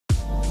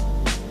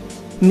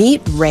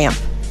Meet Ramp,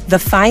 the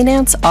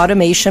finance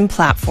automation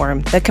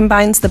platform that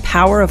combines the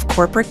power of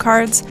corporate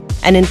cards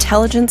and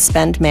intelligent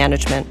spend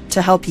management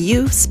to help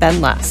you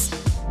spend less.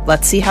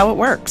 Let's see how it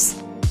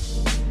works.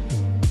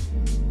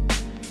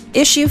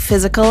 Issue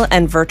physical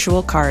and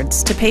virtual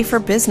cards to pay for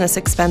business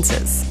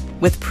expenses,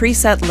 with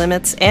preset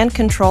limits and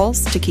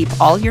controls to keep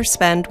all your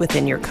spend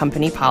within your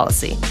company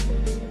policy.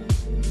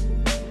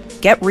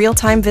 Get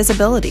real-time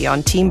visibility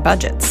on team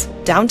budgets,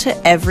 down to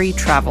every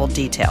travel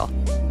detail.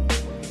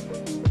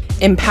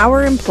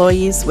 Empower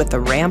employees with the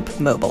Ramp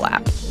mobile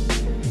app.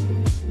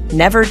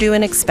 Never do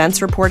an expense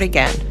report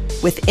again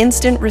with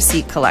instant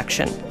receipt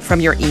collection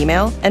from your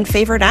email and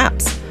favorite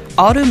apps,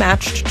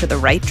 auto-matched to the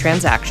right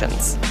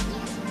transactions.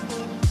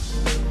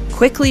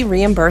 Quickly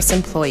reimburse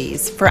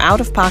employees for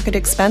out-of-pocket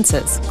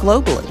expenses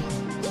globally.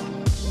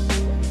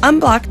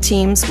 Unblock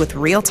teams with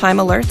real-time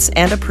alerts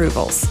and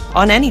approvals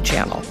on any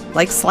channel,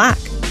 like Slack.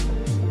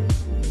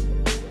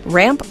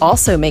 Ramp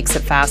also makes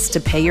it fast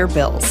to pay your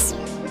bills.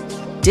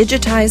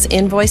 Digitize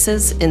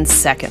invoices in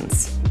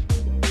seconds.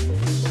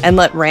 And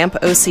let Ramp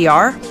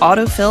OCR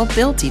autofill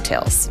bill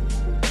details.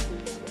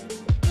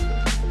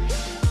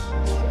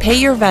 Pay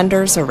your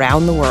vendors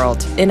around the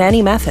world in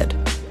any method,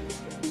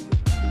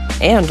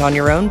 and on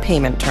your own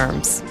payment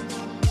terms.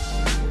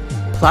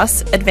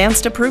 Plus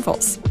advanced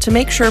approvals to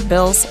make sure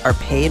bills are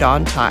paid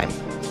on time.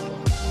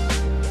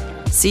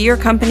 See your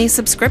company's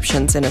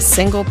subscriptions in a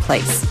single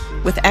place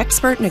with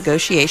expert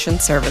negotiation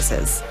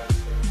services.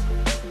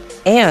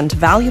 And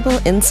valuable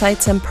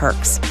insights and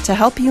perks to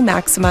help you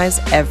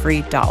maximize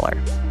every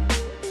dollar.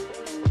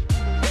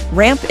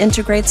 Ramp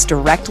integrates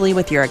directly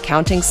with your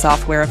accounting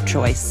software of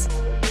choice,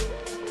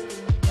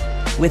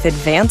 with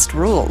advanced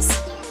rules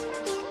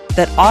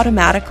that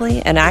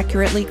automatically and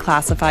accurately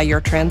classify your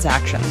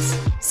transactions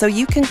so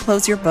you can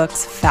close your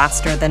books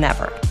faster than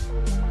ever.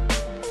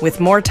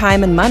 With more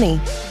time and money,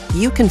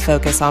 you can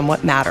focus on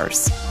what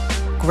matters: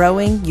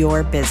 growing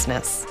your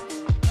business.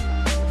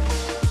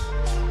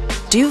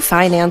 Do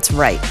finance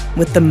right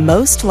with the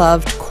most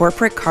loved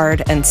corporate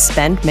card and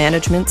spend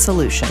management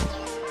solution.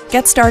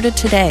 Get started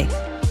today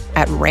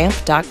at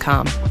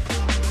ramp.com.